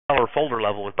or folder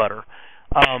level with Butter,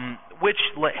 which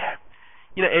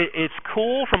it's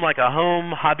cool from like a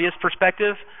home hobbyist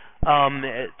perspective. From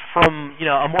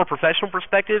a more professional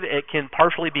perspective, it can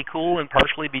partially be cool and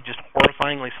partially be just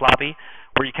horrifyingly sloppy,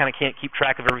 where you kind of can't keep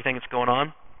track of everything that's going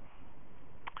on.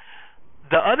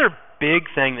 The other big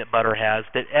thing that Butter has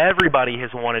that everybody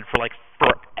has wanted for like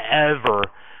forever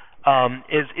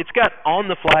is it's got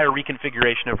on-the-fly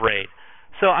reconfiguration of RAID.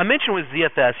 So I mentioned with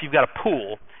ZFS you've got a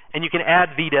pool, and you can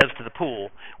add VDEVs to the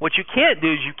pool. What you can't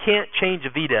do is you can't change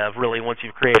a VDEV really once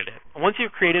you've created it. Once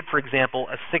you've created, for example,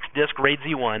 a 6-disk RAID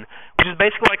Z1, which is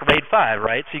basically like RAID 5,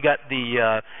 right? So you've got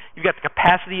the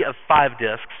capacity of 5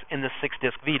 disks in the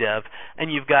 6-disk VDEV,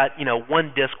 and you've got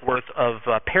 1 disk worth of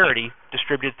parity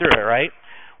distributed through it, right?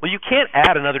 Well, you can't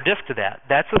add another disk to that.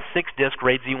 That's a 6-disk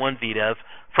RAID Z1 VDEV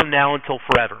from now until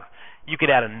forever. You could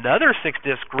add another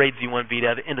 6-disk RAID Z1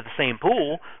 VDEV into the same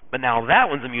pool, but now that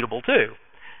one's immutable too.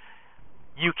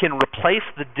 You can replace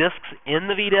the disks in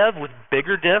the VDEV with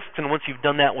bigger disks, and once you've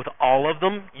done that with all of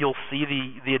them, you'll see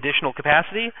the additional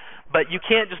capacity. But you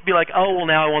can't just be like, oh, well,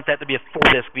 now I want that to be a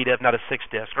 4-disk VDEV, not a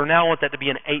 6-disk, or now I want that to be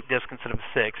an 8-disk instead of a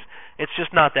 6. It's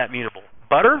just not that mutable.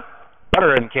 Butter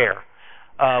doesn't care.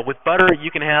 With Butter,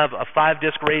 you can have a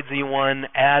 5-disk RAID Z1,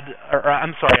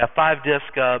 a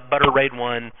 5-disk Butter RAID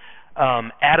 1,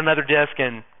 add another disk,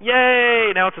 and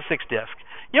yay, now it's a 6-disk.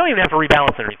 You don't even have to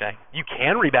rebalance anything. You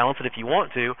can rebalance it if you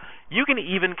want to. You can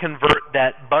even convert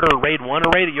that Butter RAID 1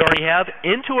 array that you already have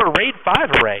into a RAID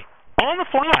 5 array on the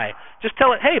fly. Just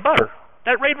tell it, hey, Butter,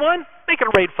 that RAID 1, make it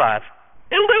a RAID 5.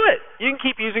 It'll do it. You can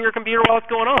keep using your computer while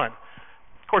it's going on.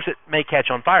 Of course, it may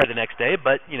catch on fire the next day,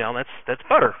 but, that's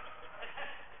Butter.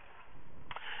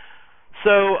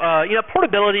 So,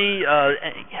 portability,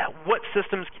 what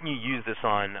systems can you use this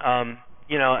on?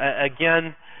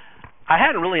 Again, I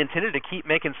hadn't really intended to keep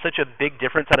making such a big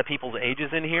difference out of people's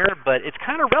ages in here, but it's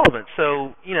kind of relevant.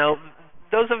 So,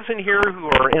 those of us in here who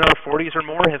are in our 40s or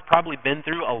more have probably been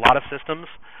through a lot of systems,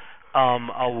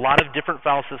 a lot of different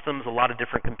file systems, a lot of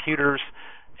different computers,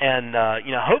 and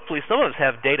hopefully some of us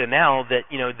have data now that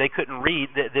they couldn't read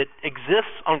that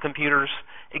existed on computers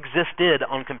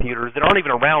that aren't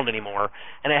even around anymore,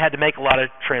 and it had to make a lot of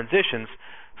transitions.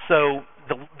 So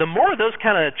the more of those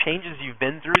kind of changes you've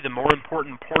been through, the more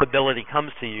important portability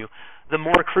comes to you, the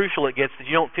more crucial it gets that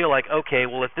you don't feel like, okay,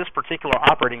 well, if this particular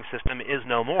operating system is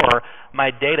no more,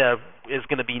 my data is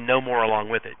going to be no more along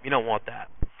with it. You don't want that.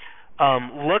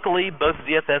 Luckily, both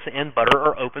ZFS and Butter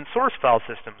are open source file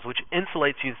systems, which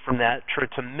insulates you from that to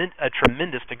a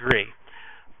tremendous degree.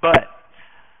 But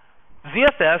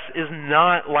ZFS is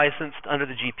not licensed under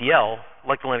the GPL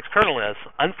like the Linux kernel is,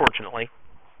 unfortunately.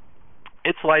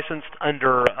 It's licensed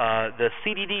under the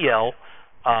CDDL,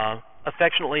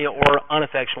 affectionately or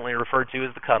unaffectionately referred to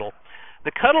as the Cuddle.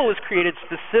 The Cuddle was created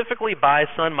specifically by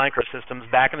Sun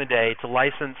Microsystems back in the day to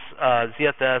license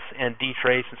ZFS and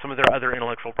btrace and some of their other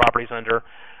intellectual properties under,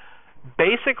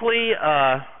 basically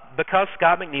because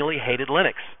Scott McNealy hated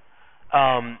Linux.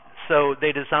 So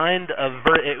they designed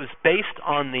it was based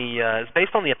on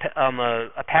the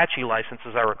Apache license,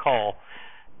 as I recall.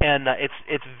 And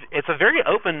it's a very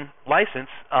open license.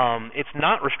 It's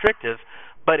not restrictive,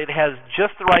 but it has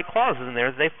just the right clauses in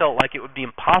there. They felt like it would be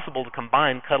impossible to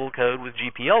combine Cuddle code with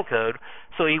GPL code,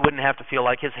 so he wouldn't have to feel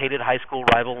like his hated high school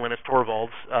rival Linus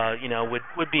Torvalds,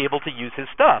 would be able to use his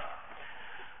stuff.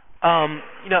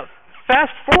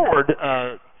 Fast forward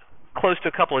close to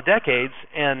a couple of decades,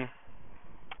 and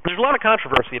there's a lot of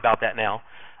controversy about that now.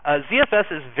 ZFS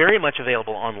is very much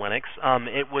available on Linux.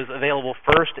 It was available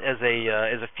first as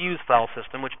a fuse file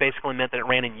system, which basically meant that it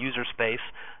ran in user space,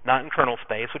 not in kernel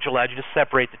space, which allowed you to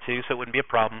separate the two so it wouldn't be a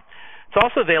problem. It's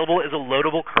also available as a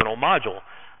loadable kernel module.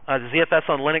 The ZFS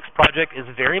on Linux project is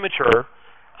very mature.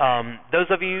 Those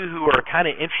of you who are kind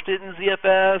of interested in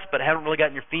ZFS but haven't really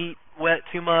gotten your feet wet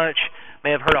too much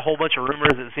may have heard a whole bunch of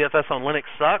rumors that ZFS on Linux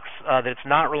sucks, that it's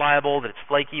not reliable, that it's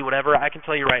flaky, whatever. I can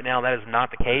tell you right now that is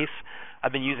not the case.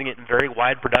 I've been using it in very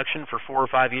wide production for 4 or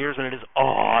 5 years, and it is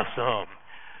awesome.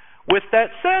 With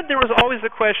that said, there was always the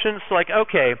question,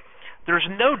 okay, there's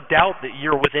no doubt that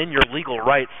you're within your legal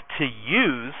rights to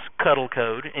use Cuddle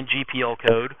code and GPL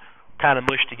code kind of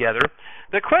mushed together.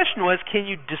 The question was, can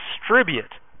you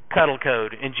distribute Cuddle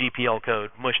code and GPL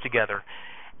code mushed together?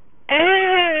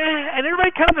 And everybody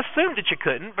kind of assumed that you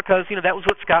couldn't because, that was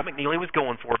what Scott McNealy was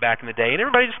going for back in the day, and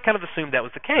everybody just kind of assumed that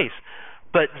was the case.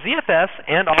 But ZFS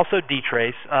and also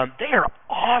btrace, they are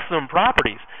awesome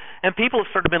properties. And people have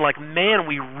sort of been like, man,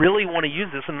 we really want to use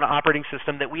this in an operating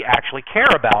system that we actually care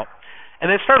about.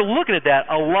 And they started looking at that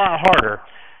a lot harder.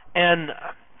 And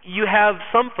you have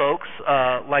some folks,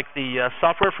 like the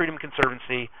Software Freedom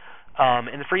Conservancy,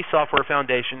 and the Free Software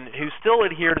Foundation who still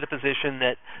adhere to the position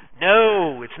that,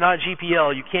 no, it's not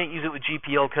GPL, you can't use it with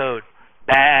GPL code.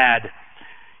 Bad.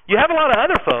 You have a lot of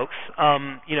other folks,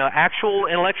 actual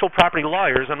intellectual property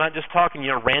lawyers. I'm not just talking,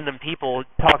 random people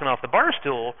talking off the bar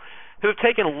stool, who have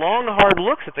taken long, hard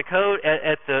looks at the code,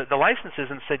 at the licenses,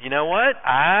 and said, you know what?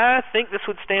 I think this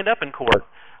would stand up in court.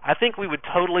 I think we would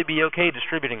totally be okay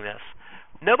distributing this.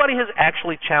 Nobody has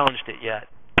actually challenged it yet.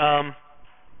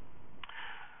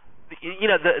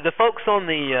 The folks on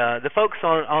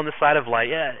the side of light.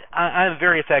 Yeah, I'm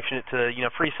very affectionate to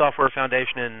Free Software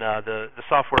Foundation and the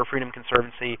Software Freedom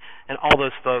Conservancy and all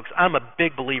those folks. I'm a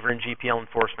big believer in GPL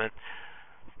enforcement.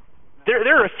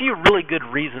 There are a few really good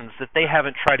reasons that they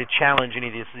haven't tried to challenge any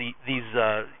of these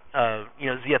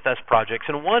ZFS projects,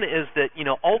 and one is that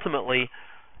ultimately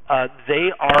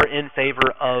they are in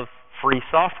favor of free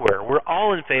software. We're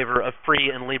all in favor of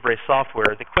free and libre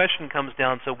software. The question comes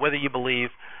down to whether you believe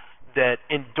that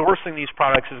endorsing these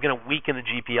products is going to weaken the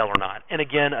GPL or not. And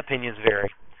again, opinions vary.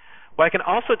 What I can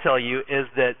also tell you is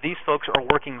that these folks are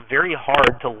working very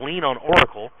hard to lean on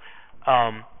Oracle.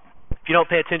 If you don't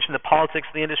pay attention to the politics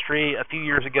of the industry, a few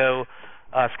years ago,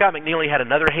 Scott McNealy had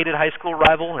another hated high school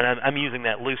rival, and I'm using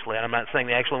that loosely. I'm not saying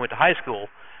they actually went to high school.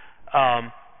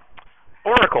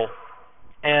 Oracle.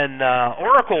 And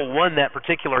Oracle won that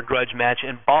particular grudge match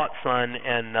and bought Sun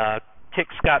and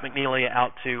kicked Scott McNealy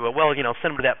out to,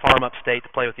 send him to that farm upstate to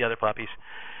play with the other puppies.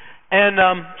 And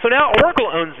so now Oracle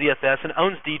owns ZFS and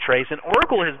owns dtrace, and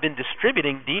Oracle has been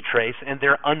distributing dtrace and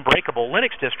their Unbreakable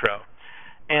Linux distro.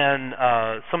 And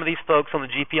some of these folks on the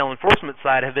GPL enforcement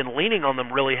side have been leaning on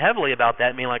them really heavily about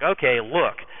that, being like, okay,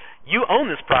 look, you own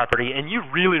this property and you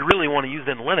really, really want to use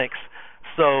it in Linux.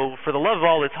 So for the love of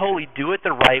all that's holy, do it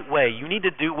the right way. You need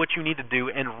to do what you need to do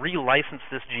and relicense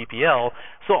this GPL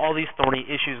so all these thorny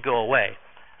issues go away.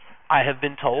 I have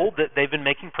been told that they've been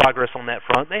making progress on that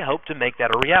front. They hope to make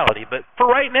that a reality. But for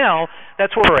right now,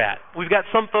 that's where we're at. We've got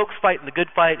some folks fighting the good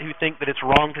fight who think that it's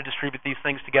wrong to distribute these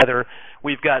things together.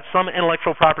 We've got some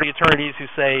intellectual property attorneys who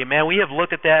say, man, we have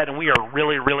looked at that and we are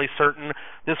really, really certain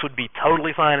this would be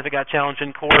totally fine if it got challenged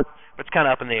in court. But it's kind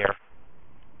of up in the air.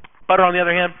 Butter, on the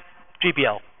other hand,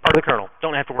 GPL, part of the kernel.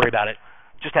 Don't have to worry about it.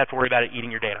 Just have to worry about it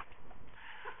eating your data.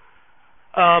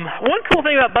 One cool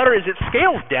thing about Butter is it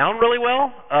scales down really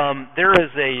well.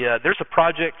 There's a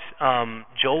project,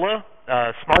 Jola,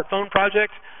 smartphone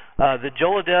project. The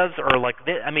Jola devs are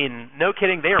no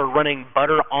kidding, they are running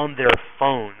Butter on their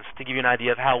phones to give you an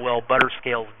idea of how well Butter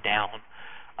scales down.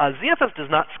 ZFS does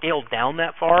not scale down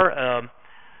that far.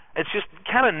 It's just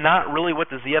kind of not really what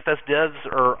the ZFS devs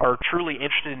are truly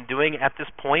interested in doing at this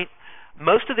point.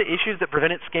 Most of the issues that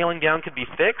prevent it scaling down could be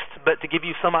fixed, but to give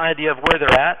you some idea of where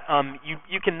they're at,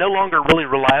 you can no longer really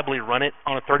reliably run it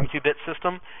on a 32-bit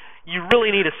system. You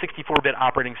really need a 64-bit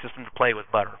operating system to play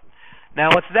with Butter. Now,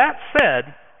 with that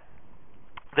said,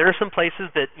 there are some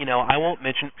places that, I won't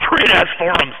mention, great-ass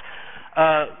forums,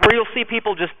 where you'll see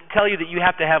people just tell you that you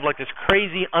have to have like this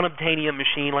crazy unobtainium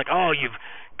machine, like, oh, you've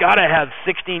got to have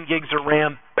 16 gigs of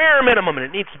RAM, bare minimum, and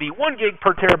it needs to be 1 gig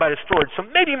per terabyte of storage, so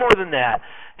maybe more than that.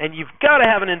 And you've got to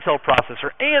have an Intel processor.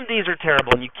 AMDs are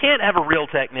terrible, and you can't have a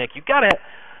Realtek NIC. You've got to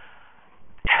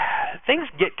things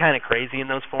get kind of crazy in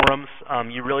those forums.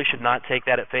 You really should not take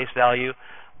that at face value.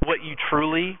 What you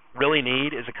truly, really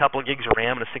need is a couple of gigs of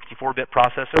RAM and a 64-bit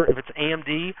processor. If it's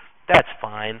AMD, that's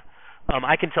fine.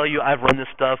 I can tell you I've run this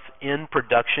stuff in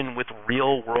production with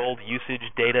real-world usage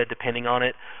data, depending on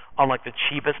it, on like the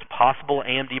cheapest possible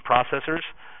AMD processors.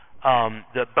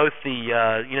 Both the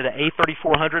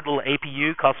A3400 little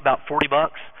APU costs about $40.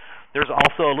 There's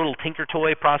also a little Tinker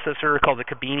Toy processor called the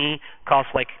Kabini,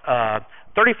 costs like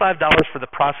 $35 for the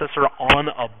processor on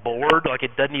a board. Like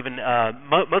it doesn't even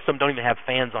most of them don't even have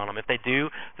fans on them. If they do,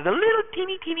 they're the little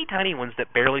teeny tiny ones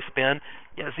that barely spin.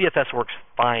 Yeah, ZFS works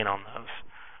fine on those.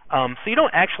 So you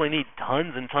don't actually need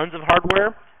tons and tons of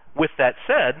hardware. With that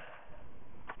said,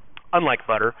 unlike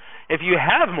Butter, if you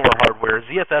have more hardware,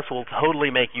 ZFS will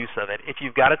totally make use of it. If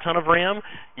you've got a ton of RAM,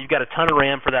 you've got a ton of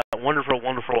RAM for that wonderful,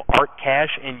 wonderful ARC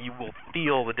cache, and you will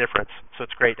feel the difference. So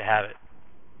it's great to have it.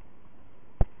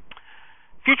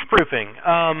 Future-proofing.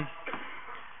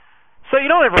 So you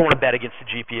don't ever want to bet against the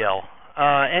GPL.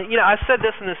 And I said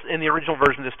this in the original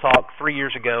version of this talk 3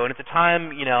 years ago, and at the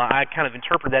time, I kind of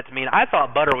interpreted that to mean I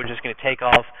thought Butter was just going to take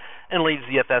off and leave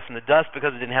ZFS in the dust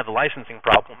because it didn't have the licensing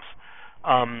problems.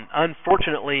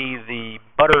 Unfortunately, the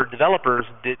Butter developers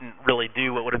didn't really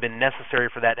do what would have been necessary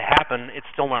for that to happen. It's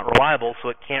still not reliable, so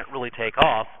it can't really take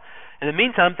off. In the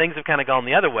meantime, things have kind of gone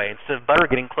the other way. Instead of Butter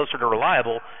getting closer to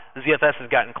reliable, ZFS has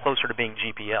gotten closer to being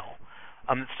GPL.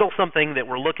 It's still something that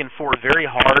we're looking for very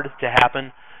hard to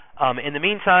happen. In the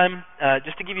meantime,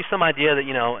 just to give you some idea that,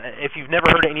 if you've never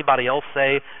heard anybody else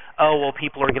say, oh, well,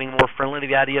 people are getting more friendly to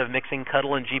the idea of mixing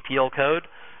CUDL and GPL code,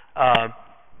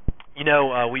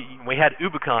 we had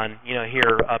Ubucon,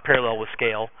 here parallel with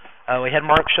Scale. We had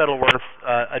Mark Shuttleworth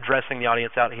addressing the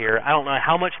audience out here. I don't know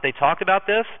how much they talked about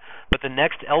this, but the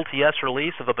next LTS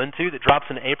release of Ubuntu that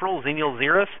drops in April, Xenial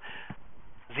Xeris,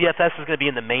 ZFS is going to be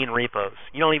in the main repos.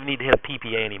 You don't even need to hit a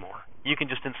PPA anymore. You can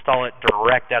just install it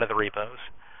direct out of the repos.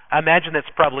 I imagine that's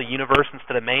probably universe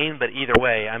instead of main, but either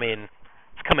way, I mean,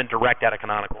 it's coming direct out of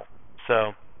Canonical.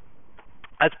 So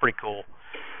that's pretty cool.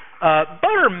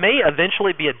 Butter may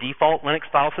eventually be a default Linux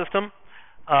file system.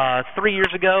 3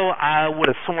 years ago, I would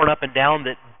have sworn up and down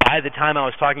that by the time I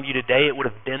was talking to you today, it would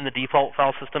have been the default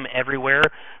file system everywhere.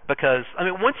 Because, I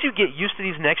mean, once you get used to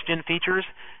these next-gen features,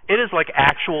 it is like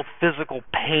actual physical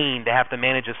pain to have to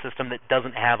manage a system that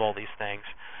doesn't have all these things.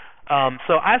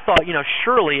 So I thought,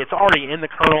 surely it's already in the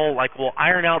kernel, like we'll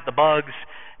iron out the bugs,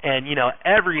 and,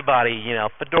 everybody,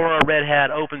 Fedora, Red Hat,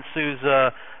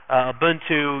 OpenSUSE,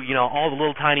 Ubuntu, all the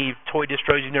little tiny toy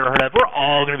distros you've never heard of, we're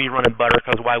all going to be running Butter,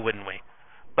 because why wouldn't we?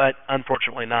 But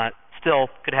unfortunately not. Still,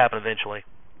 could happen eventually.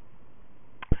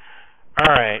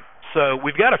 All right, so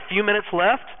we've got a few minutes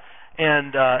left,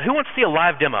 and who wants to see a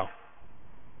live demo?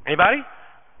 Anybody?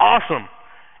 Awesome.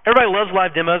 Everybody loves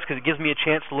live demos because it gives me a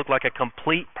chance to look like a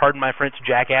complete, pardon my French,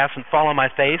 jackass and fall on my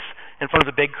face in front of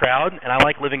a big crowd, and I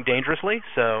like living dangerously,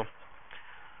 so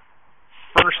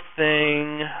first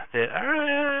thing that,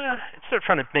 instead of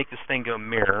trying to make this thing go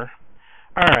mirror,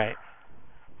 all right,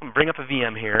 I'm going to bring up a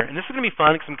VM here, and this is going to be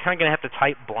fun because I'm kind of going to have to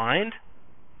type blind.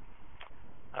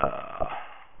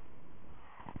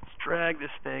 Let's drag this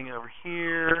thing over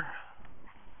here.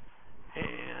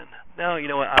 And no, you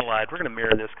know what? I lied. We're going to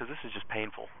mirror this because this is just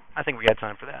painful. I think we got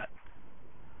time for that.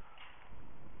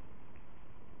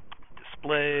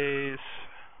 Displays.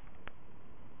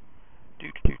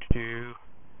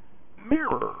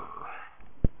 Mirror.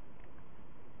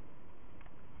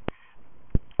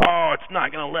 Oh, it's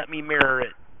not going to let me mirror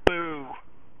it. Boo.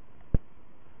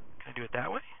 Can I do it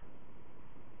that way?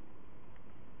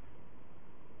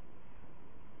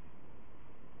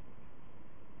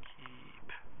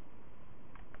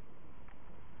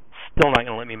 Still not going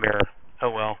to let me mirror.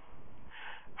 Oh well.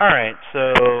 Alright,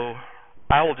 so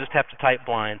I will just have to type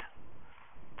blind.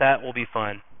 That will be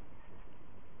fun.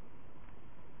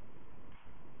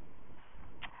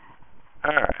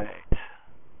 Alright.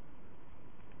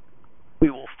 We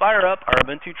will fire up our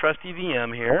Ubuntu Trusty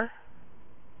VM here.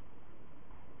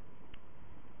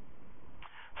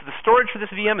 So the storage for this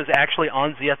VM is actually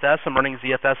on ZFS. I'm running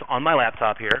ZFS on my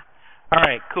laptop here.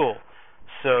 Alright, cool.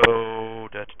 So,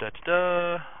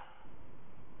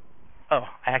 oh,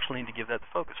 I actually need to give that the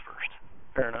focus first.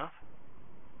 Fair enough.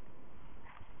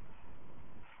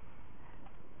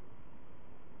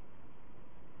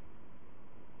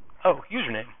 Oh,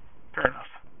 username. Fair enough.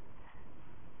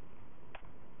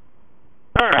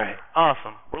 All right,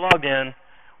 awesome. We're logged in.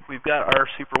 We've got our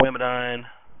Super Wamidine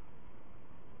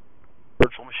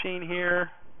virtual machine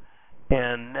here.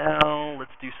 And now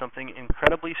let's do something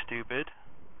incredibly stupid.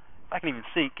 If I can even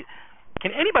see.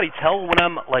 Can anybody tell when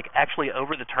I'm like actually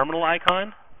over the terminal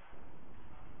icon?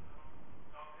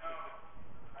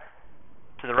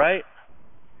 To the right?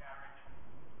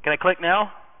 Can I click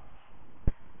now?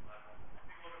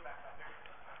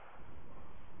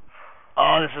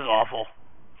 Oh, this is awful.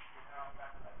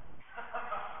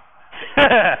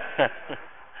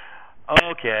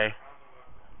 Okay.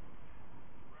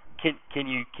 Can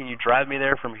you drive me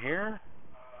there from here?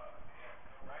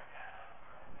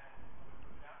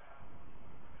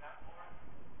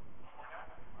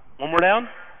 One more down?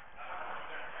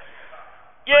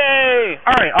 Yay!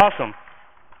 All right, awesome.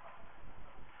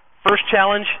 First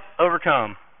challenge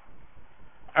overcome.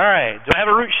 All right, do I have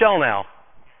a root shell now?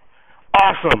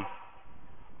 Awesome.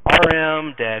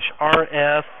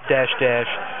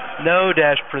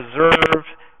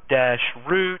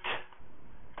 rm-rf-no-preserve-root/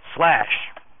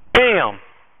 Bam!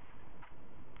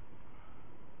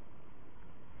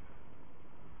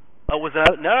 Oh, was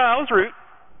that? No, I was root.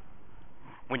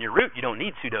 When you're root, you don't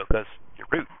need sudo because you're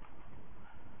root.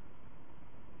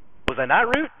 Was I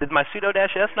not root? Did my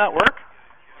sudo-s not work?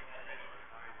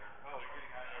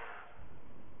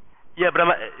 Yeah, but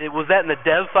was that in the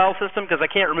dev file system? Because I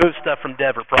can't remove stuff from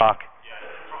dev or proc.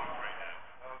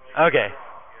 Okay.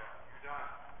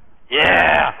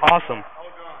 Yeah, awesome.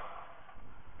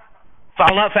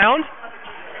 File not found?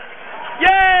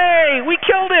 Yay! We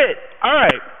killed it! All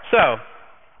right, so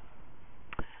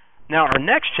now our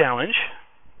next challenge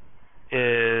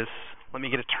is, let me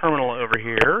get a terminal over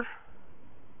here.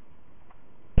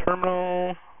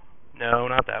 Terminal, no,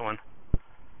 not that one.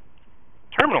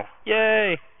 Terminal.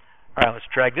 Yay! All right, let's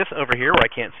drag this over here where I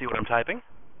can't see what I'm typing.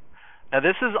 Now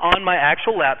this is on my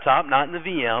actual laptop, not in the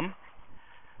VM.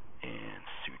 And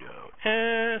sudo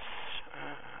s,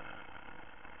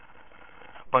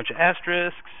 a bunch of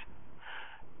asterisks.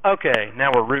 Okay,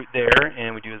 now we're root there,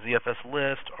 and we do a ZFS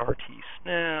list, rt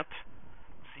snap,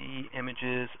 z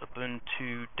images,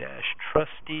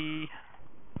 ubuntu-trusty.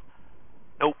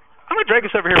 Nope. I'm going to drag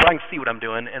this over here where I can see what I'm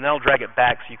doing, and then I'll drag it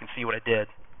back so you can see what I did.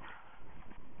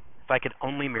 If I could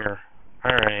only mirror.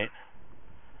 All right.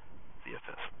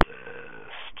 ZFS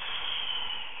list.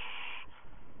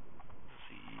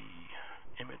 Z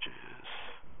images.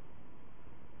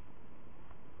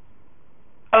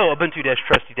 Oh,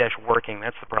 ubuntu-trusty-working.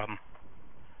 That's the problem.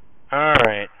 All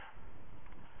right.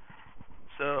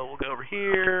 So we'll go over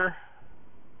here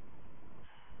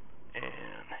and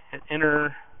hit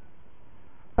enter.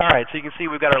 All right, so you can see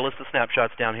we've got our list of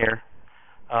snapshots down here.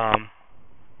 God,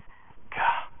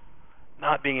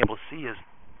 not being able to see is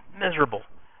miserable.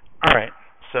 All right,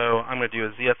 so I'm going to do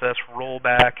a ZFS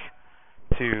rollback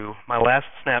to my last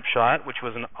snapshot, which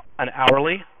was an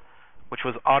hourly, which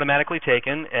was automatically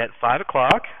taken at 5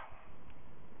 o'clock.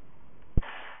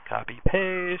 Copy,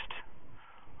 paste.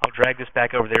 I'll drag this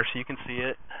back over there so you can see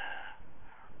it,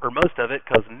 or most of it,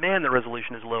 because, man, the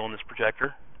resolution is low on this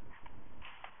projector.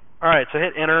 All right, so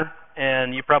hit enter,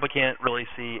 and you probably can't really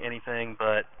see anything,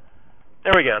 but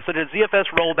there we go. So did ZFS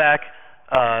rollback,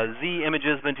 Z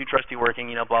images, ubuntu-trusty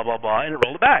working, blah, blah, blah, and it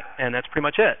rolled it back, and that's pretty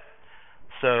much it.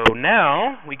 So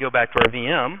now we go back to our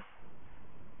VM,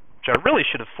 which I really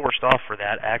should have forced off for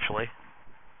that, actually.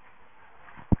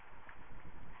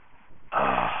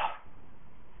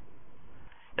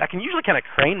 I can usually kind of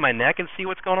crane my neck and see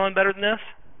what's going on better than this.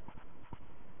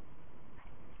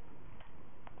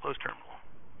 Close terminal.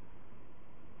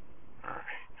 All right.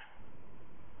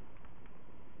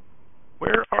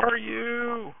 Where are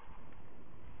you?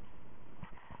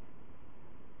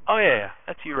 Oh, yeah,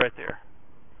 that's you right there.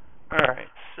 All right,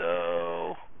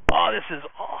 so, oh, this is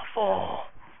awful. All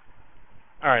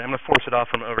right, I'm going to force it off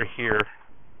from over here.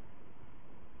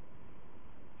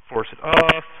 Force it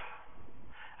off.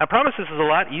 I promise this is a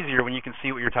lot easier when you can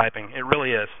see what you're typing. It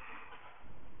really is.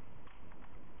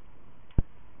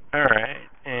 All right,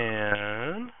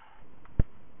 and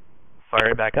fire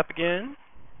it back up again.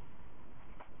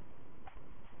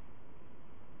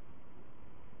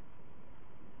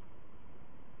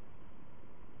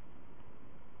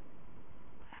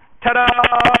 Ta-da!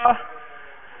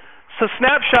 So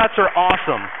snapshots are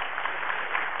awesome.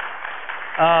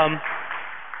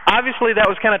 Obviously, that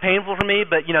was kind of painful for me,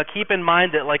 but keep in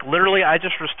mind that literally, I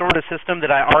just restored a system that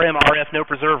I RF no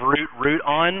preserve root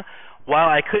on, while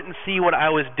I couldn't see what I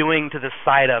was doing to the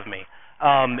side of me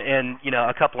in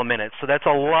a couple of minutes. So that's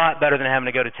a lot better than having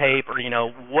to go to tape or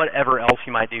whatever else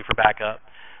you might do for backup.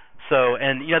 So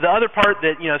and the other part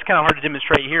that it's kind of hard to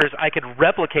demonstrate here is I could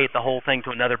replicate the whole thing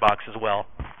to another box as well.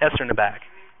 Esther in the back.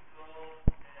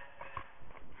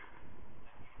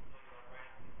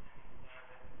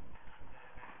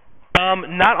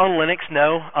 Not on Linux,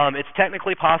 no. It's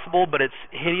technically possible, but it's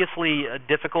hideously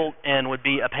difficult and would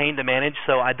be a pain to manage,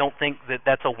 so I don't think that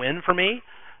that's a win for me.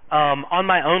 On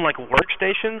my own,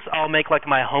 workstations, I'll make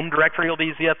my home directory will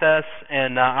be ZFS,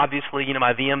 and obviously,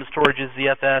 my VM storage is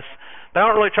ZFS. But I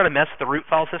don't really try to mess with the root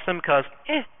file system because,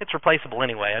 it's replaceable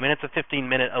anyway. I mean, it's a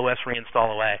 15-minute OS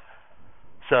reinstall away.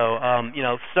 So,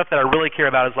 stuff that I really care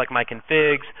about is my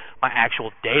configs, my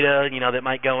actual data, that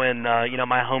might go in,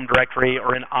 my home directory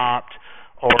or in opt,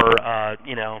 or, like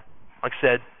I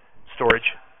said,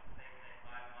 storage.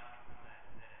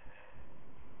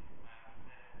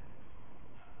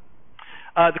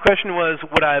 The question was,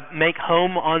 would I make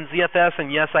home on ZFS?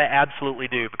 And yes, I absolutely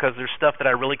do, because there's stuff that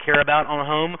I really care about on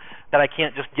home that I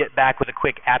can't just get back with a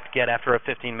quick apt-get after a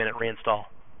 15-minute reinstall.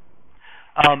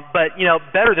 But,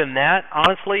 better than that,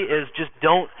 honestly, is just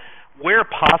don't, where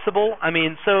possible. I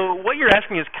mean, so what you're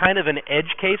asking is kind of an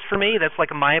edge case for me. That's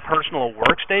my personal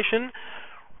workstation.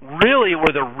 Really,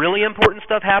 where the really important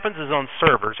stuff happens is on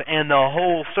servers, and the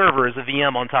whole server is a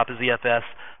VM on top of ZFS,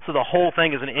 so the whole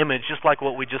thing is an image, just like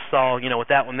what we just saw, with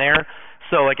that one there.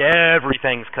 So,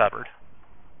 everything's covered.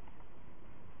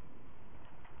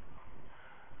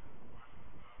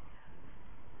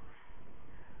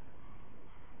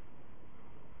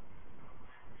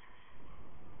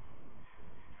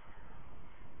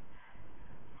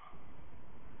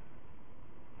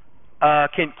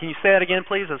 Can you say that again,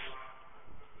 please?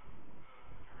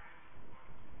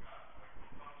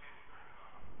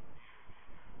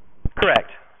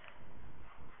 Correct.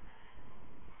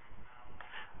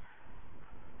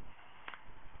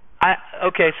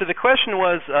 Okay, so the question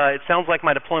was, it sounds like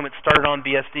my deployment started on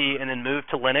BSD and then moved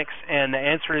to Linux, and the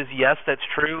answer is yes, that's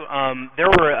true. There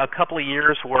were a couple of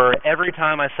years where every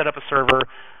time I set up a server,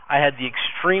 I had the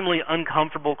extremely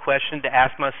uncomfortable question to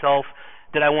ask myself,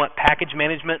 did I want package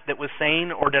management that was sane,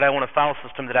 or did I want a file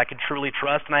system that I could truly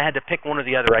trust? And I had to pick one or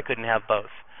the other. I couldn't have both.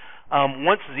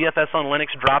 Once ZFS on Linux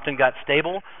dropped and got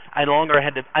stable, I no longer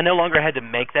had to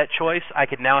make that choice. I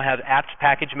could now have apt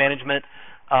package management.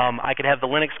 I could have the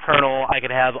Linux kernel. I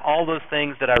could have all those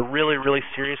things that I really, really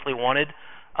seriously wanted,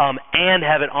 and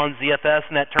have it on ZFS,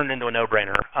 and that turned into a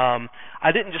no-brainer.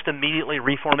 I didn't just immediately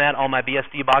reformat all my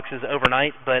BSD boxes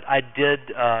overnight, but I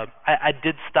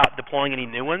did stop deploying any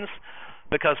new ones,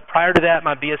 because prior to that,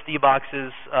 my BSD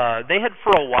boxes, they had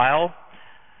for a while.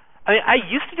 I mean, I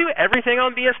used to do everything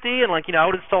on BSD, and I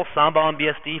would install Samba on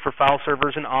BSD for file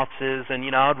servers and offices, and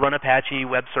I would run Apache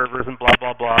web servers and blah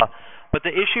blah blah. But the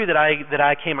issue that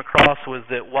I came across was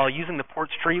that while using the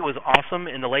ports tree was awesome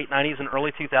in the late 90s and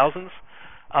early 2000s,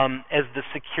 as the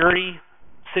security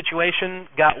situation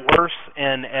got worse,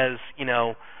 and as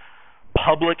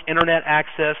public internet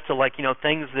access to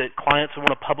things that clients would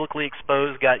want to publicly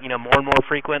expose got more and more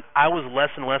frequent, I was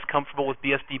less and less comfortable with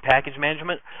BSD package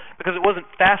management because it wasn't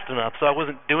fast enough, so I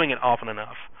wasn't doing it often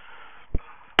enough.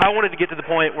 I wanted to get to the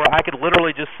point where I could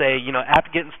literally just say,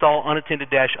 apt-get install unattended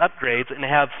 -upgrades and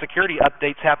have security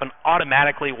updates happen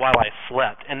automatically while I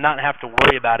slept and not have to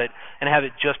worry about it and have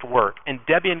it just work. And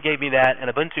Debian gave me that, and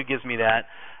Ubuntu gives me that,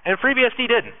 and FreeBSD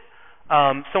didn't.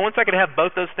 So once I could have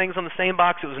both those things on the same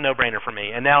box, it was a no-brainer for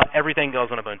me, and now everything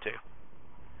goes on Ubuntu.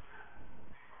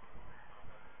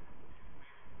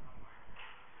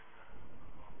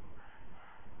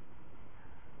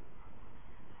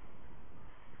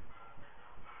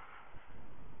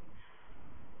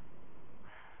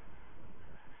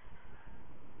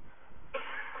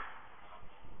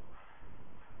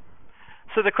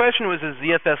 So the question was, is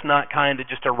ZFS not kind of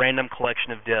just a random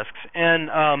collection of disks?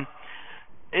 And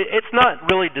it's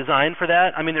not really designed for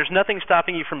that. I mean, there's nothing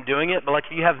stopping you from doing it, but if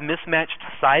you have mismatched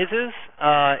sizes,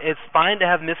 it's fine to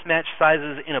have mismatched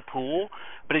sizes in a pool,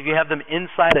 but if you have them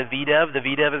inside a VDEV, the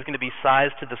VDEV is going to be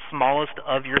sized to the smallest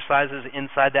of your sizes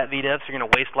inside that VDEV, so you're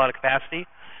going to waste a lot of capacity.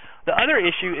 The other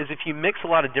issue is if you mix a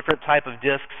lot of different type of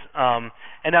disks,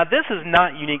 and now this is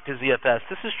not unique to ZFS.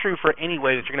 This is true for any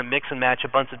way that you're going to mix and match a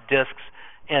bunch of disks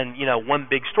in one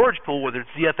big storage pool, whether it's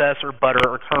ZFS or Butter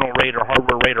or kernel RAID or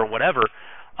hardware RAID or whatever.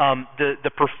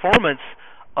 The performance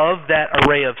of that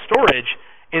array of storage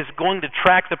is going to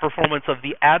track the performance of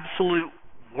the absolute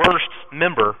worst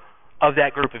member of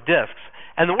that group of disks.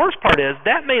 And the worst part is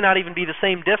that may not even be the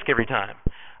same disk every time.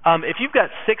 If you've got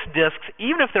 6 disks,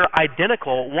 even if they're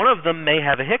identical, one of them may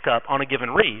have a hiccup on a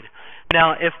given read.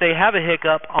 Now, if they have a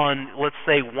hiccup on, let's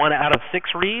say, 1 out of 6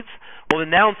 reads, well, then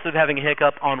now instead of having a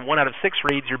hiccup on 1 out of 6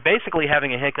 reads, you're basically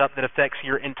having a hiccup that affects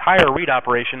your entire read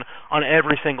operation on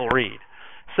every single read.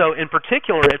 So in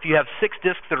particular, if you have 6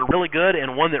 disks that are really good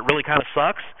and one that really kind of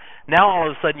sucks, now all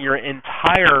of a sudden your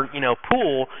entire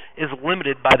pool is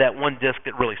limited by that one disk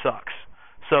that really sucks.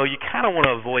 So you kind of want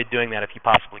to avoid doing that if you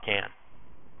possibly can.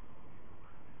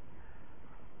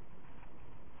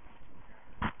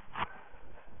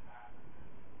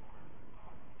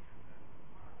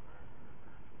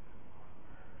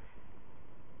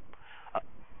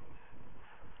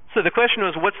 So the question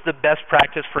was, what's the best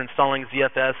practice for installing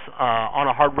ZFS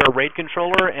on a hardware RAID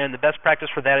controller? And the best practice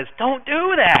for that is don't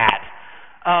do that.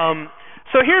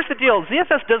 So here's the deal.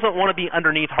 ZFS doesn't want to be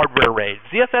underneath hardware RAID.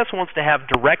 ZFS wants to have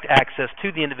direct access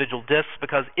to the individual disks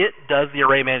because it does the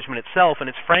array management itself, and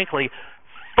it's frankly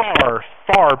far,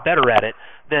 far better at it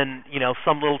than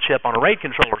some little chip on a RAID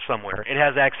controller somewhere. It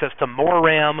has access to more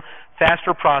RAM,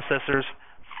 faster processors,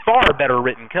 far better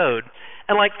written code.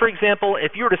 And for example,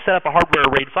 if you were to set up a hardware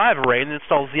RAID 5 array and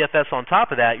install ZFS on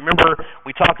top of that, you remember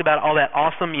we talked about all that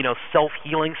awesome,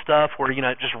 self-healing stuff where,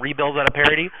 it just rebuilds out of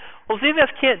parity? Well,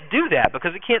 ZFS can't do that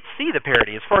because it can't see the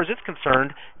parity. As far as it's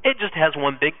concerned, it just has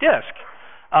one big disk.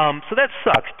 So that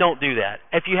sucks. Don't do that.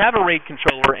 If you have a RAID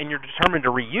controller and you're determined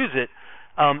to reuse it,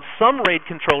 some RAID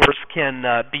controllers can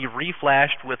be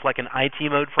reflashed with an IT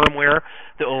mode firmware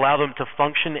that will allow them to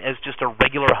function as just a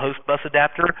regular host bus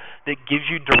adapter that gives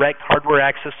you direct hardware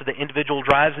access to the individual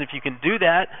drives. And if you can do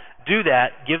that,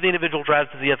 give the individual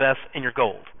drives to ZFS, and you're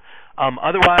gold.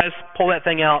 Otherwise, pull that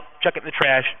thing out, chuck it in the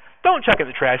trash. Don't chuck it in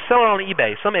the trash. Sell it on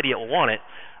eBay. Some idiot will want it.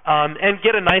 And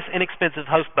get a nice, inexpensive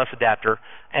host bus adapter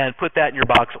and put that in your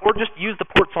box, or just use the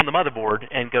ports on the motherboard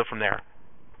and go from there.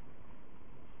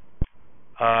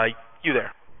 You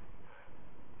there?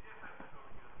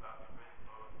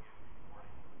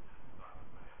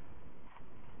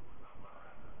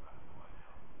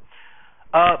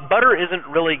 Butter isn't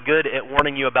really good at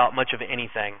warning you about much of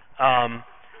anything.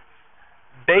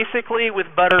 Basically, with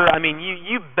Butter, I mean,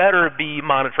 you better be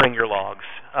monitoring your logs.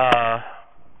 And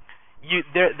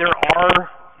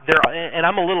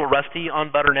I'm a little rusty on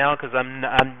Butter now because I'm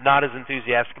not as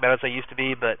enthusiastic about it as I used to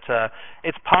be. But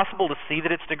it's possible to see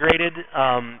that it's degraded,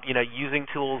 using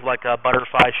tools like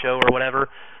Butterfly Show or whatever.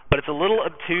 But it's a little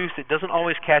obtuse. It doesn't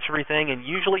always catch everything, and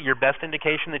usually your best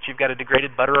indication that you've got a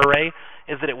degraded Butter array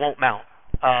is that it won't mount.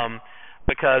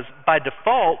 Because by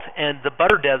default, and the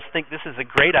Butter devs think this is a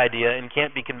great idea and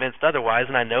can't be convinced otherwise,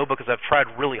 and I know because I've tried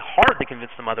really hard to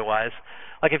convince them otherwise.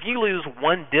 Like if you lose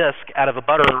one disk out of a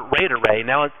Butter RAID array,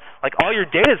 now it's like all your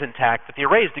data is intact, but the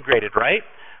array is degraded, right?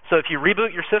 So if you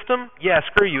reboot your system, yeah,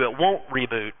 screw you, it won't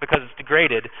reboot because it's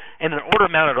degraded. And in order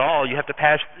to mount it all, you have to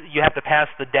pass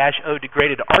the -o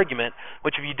degraded argument,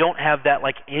 which if you don't have that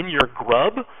like in your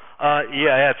grub,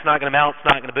 it's not going to mount, it's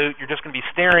not going to boot. You're just going to be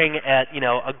staring at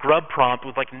a grub prompt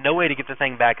with like no way to get the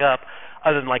thing back up,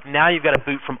 other than like now you've got to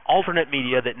boot from alternate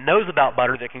media that knows about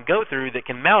Butter, that can go through, that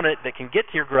can mount it, that can get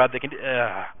to your grub, that can.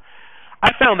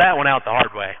 I found that one out the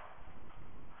hard way.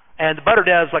 And the Butter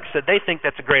devs, like I said, they think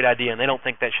that's a great idea, and they don't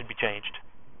think that should be changed.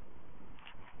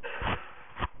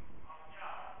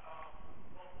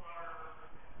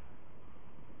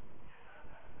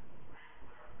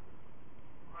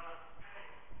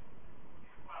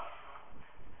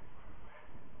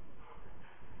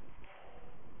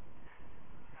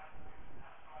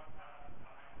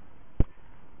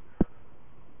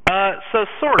 So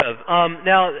sort of.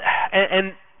 Now,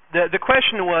 the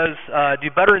question was, do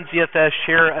Butter and ZFS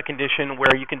share a condition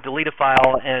where you can delete a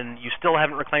file and you still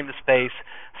haven't reclaimed the space,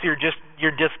 so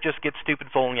your disk just gets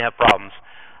stupid full and you have problems?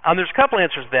 There's a couple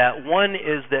answers to that. One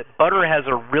is that Butter has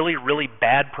a really, really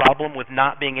bad problem with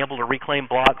not being able to reclaim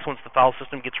blocks once the file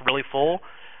system gets really full.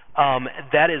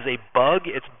 That is a bug.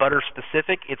 It's Butter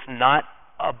specific. It's not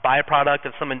a byproduct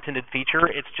of some intended feature.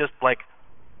 It's just like,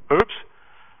 oops.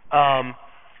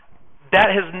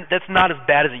 That's not as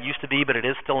bad as it used to be, but it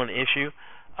is still an issue.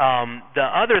 The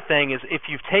other thing is if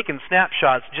you've taken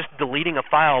snapshots, just deleting a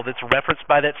file that's referenced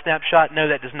by that snapshot, no,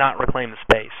 that does not reclaim the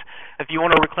space. If you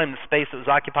want to reclaim the space that was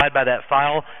occupied by that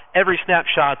file, every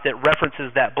snapshot that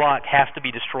references that block has to be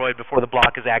destroyed before the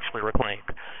block is actually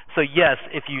reclaimed. So yes,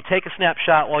 if you take a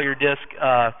snapshot while your disk,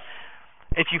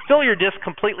 if you fill your disk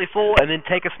completely full and then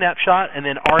take a snapshot and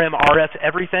then RMRF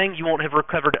everything, you won't have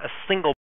recovered a single